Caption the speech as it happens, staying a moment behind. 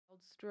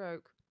mild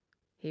stroke,"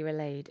 he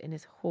relayed in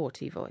his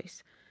haughty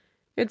voice.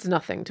 "It's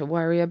nothing to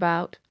worry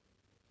about."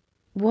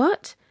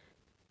 "What?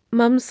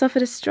 Mum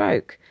suffered a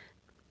stroke?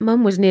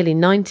 Mum was nearly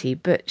 90,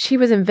 but she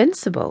was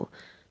invincible."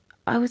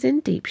 I was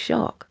in deep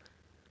shock.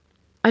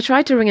 I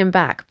tried to ring him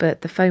back,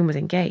 but the phone was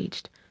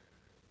engaged.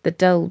 The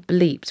dull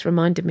bleeps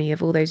reminded me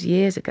of all those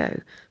years ago,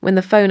 when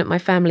the phone at my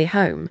family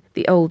home,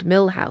 the old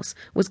mill house,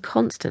 was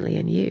constantly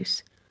in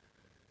use.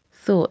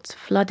 Thoughts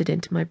flooded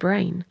into my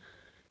brain.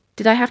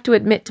 Did I have to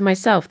admit to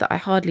myself that I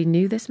hardly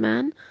knew this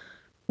man?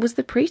 Was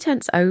the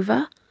pretense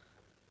over?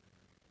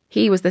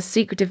 He was the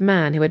secretive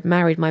man who had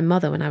married my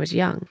mother when I was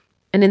young,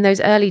 and in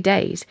those early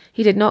days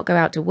he did not go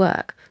out to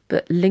work,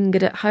 but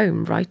lingered at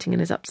home writing in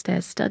his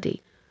upstairs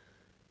study.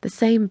 The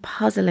same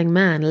puzzling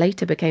man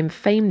later became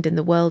famed in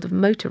the world of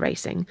motor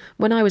racing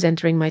when I was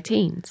entering my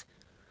teens.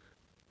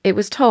 It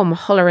was Tom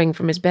hollering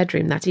from his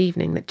bedroom that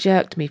evening that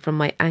jerked me from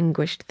my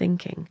anguished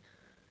thinking.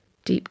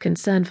 Deep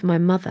concern for my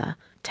mother,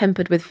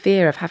 tempered with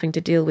fear of having to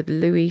deal with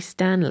Louis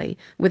Stanley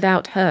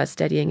without her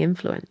steadying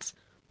influence.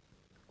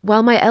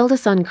 While my elder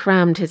son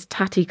crammed his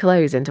tatty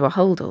clothes into a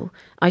holdall,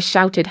 I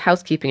shouted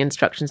housekeeping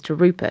instructions to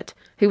Rupert,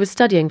 who was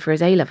studying for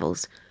his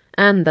A-levels,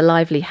 and the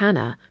lively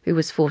Hannah, who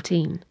was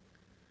 14.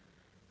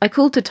 I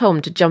called to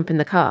Tom to jump in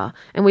the car,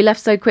 and we left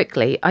so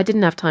quickly I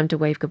didn't have time to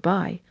wave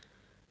goodbye.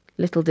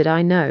 Little did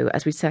I know,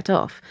 as we set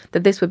off,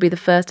 that this would be the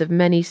first of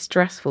many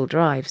stressful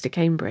drives to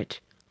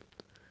Cambridge.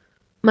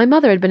 My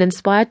mother had been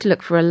inspired to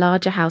look for a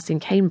larger house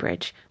in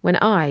Cambridge when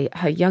I,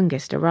 her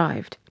youngest,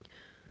 arrived.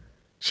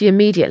 She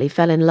immediately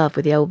fell in love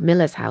with the old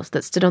miller's house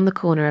that stood on the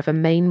corner of a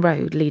main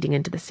road leading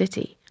into the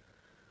city.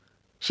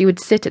 She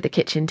would sit at the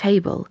kitchen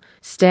table,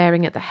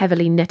 staring at the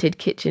heavily netted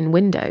kitchen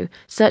window,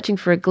 searching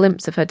for a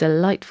glimpse of her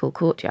delightful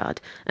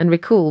courtyard, and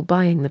recall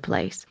buying the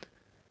place.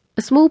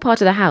 A small part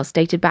of the house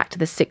dated back to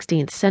the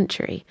 16th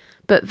century,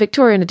 but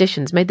Victorian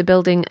additions made the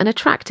building an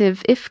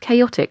attractive, if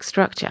chaotic,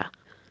 structure.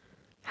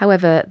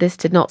 However, this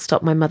did not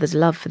stop my mother's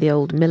love for the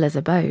old miller's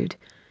abode.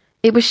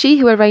 It was she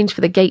who arranged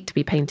for the gate to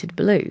be painted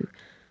blue.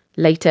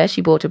 Later,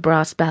 she bought a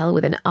brass bell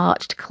with an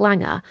arched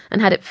clanger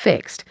and had it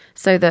fixed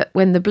so that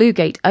when the blue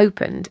gate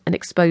opened and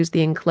exposed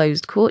the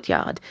enclosed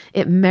courtyard,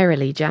 it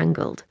merrily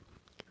jangled.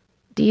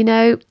 "Do you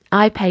know,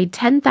 I paid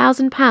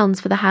 £10,000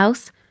 for the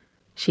house?"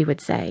 she would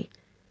say.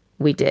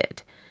 We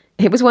did.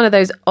 It was one of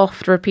those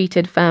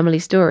oft-repeated family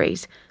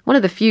stories, one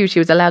of the few she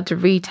was allowed to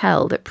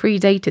retell that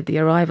predated the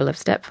arrival of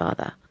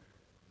stepfather.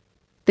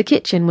 The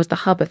kitchen was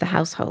the hub of the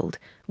household,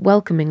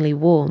 welcomingly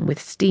warm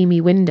with steamy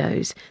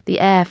windows, the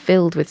air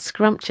filled with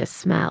scrumptious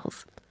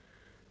smells.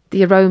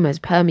 The aromas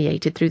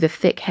permeated through the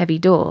thick, heavy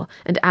door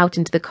and out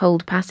into the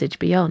cold passage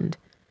beyond.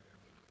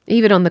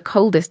 Even on the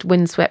coldest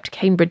windswept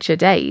Cambridgeshire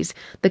days,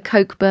 the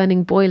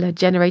coke-burning boiler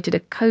generated a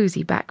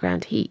cosy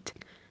background heat.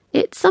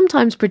 It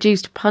sometimes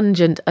produced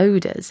pungent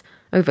odours,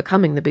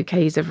 overcoming the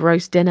bouquets of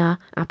roast dinner,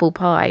 apple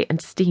pie,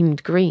 and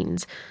steamed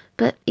greens,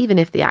 but even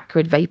if the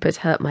acrid vapours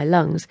hurt my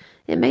lungs,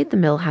 it made the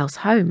mill house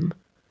home.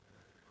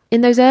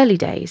 In those early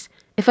days,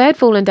 if I had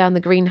fallen down the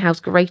greenhouse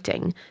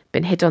grating,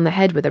 been hit on the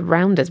head with a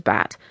rounder's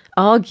bat,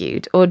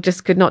 argued, or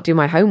just could not do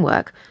my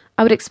homework,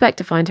 I would expect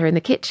to find her in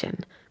the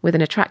kitchen, with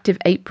an attractive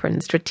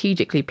apron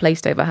strategically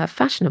placed over her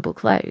fashionable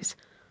clothes.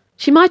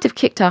 She might have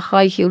kicked her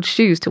high-heeled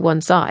shoes to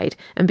one side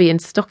and be in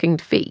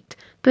stockinged feet,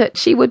 but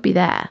she would be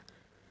there.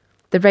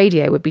 The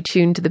radio would be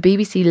tuned to the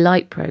BBC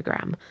Light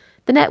programme,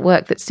 the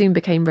network that soon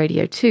became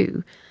Radio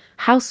 2.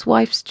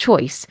 Housewife's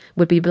Choice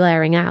would be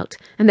blaring out,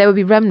 and there would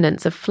be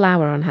remnants of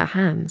flour on her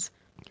hands.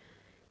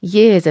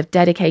 Years of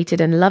dedicated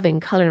and loving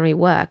culinary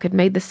work had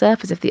made the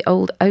surface of the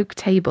old oak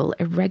table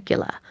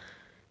irregular.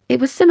 It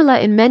was similar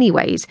in many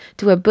ways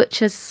to a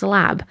butcher's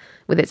slab,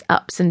 with its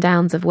ups and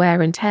downs of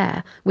wear and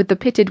tear, with the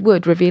pitted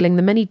wood revealing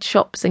the many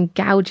chops and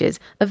gouges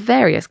of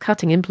various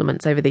cutting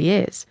implements over the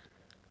years.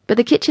 But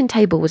the kitchen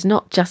table was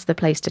not just the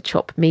place to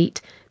chop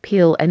meat,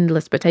 peel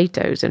endless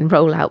potatoes, and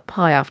roll out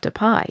pie after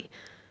pie.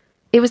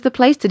 It was the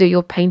place to do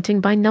your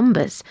painting by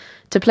numbers,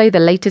 to play the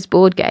latest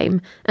board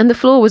game, and the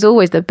floor was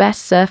always the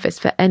best surface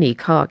for any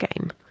car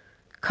game.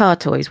 Car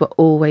toys were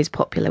always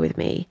popular with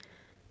me.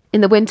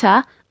 In the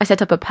winter, I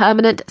set up a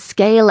permanent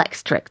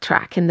scale-electric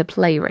track in the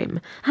playroom,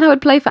 and I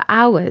would play for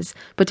hours,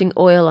 putting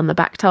oil on the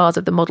back tires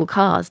of the model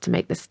cars to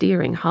make the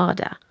steering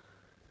harder.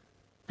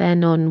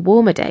 Then, on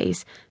warmer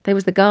days, there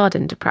was the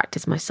garden to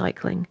practice my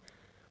cycling.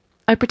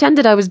 I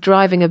pretended I was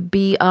driving a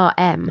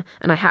BRM,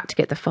 and I had to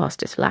get the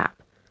fastest lap.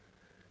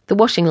 The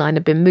washing line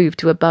had been moved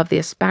to above the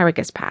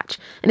asparagus patch,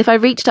 and if I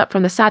reached up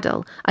from the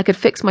saddle, I could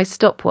fix my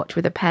stopwatch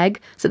with a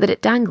peg so that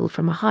it dangled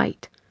from a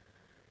height.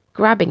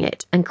 Grabbing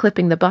it and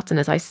clipping the button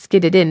as I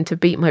skidded in to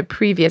beat my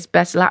previous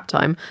best lap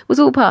time was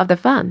all part of the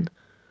fun.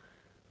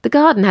 The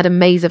garden had a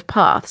maze of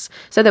paths,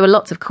 so there were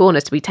lots of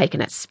corners to be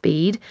taken at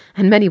speed,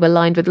 and many were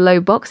lined with low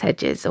box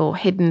hedges or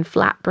hidden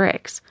flat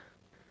bricks.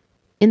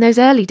 In those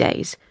early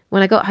days,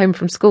 when I got home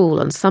from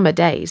school on summer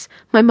days,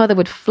 my mother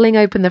would fling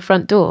open the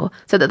front door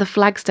so that the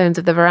flagstones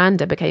of the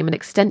veranda became an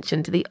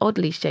extension to the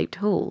oddly shaped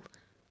hall.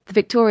 The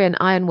Victorian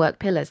ironwork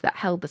pillars that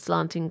held the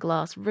slanting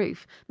glass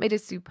roof made a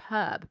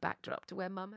superb backdrop to where Mum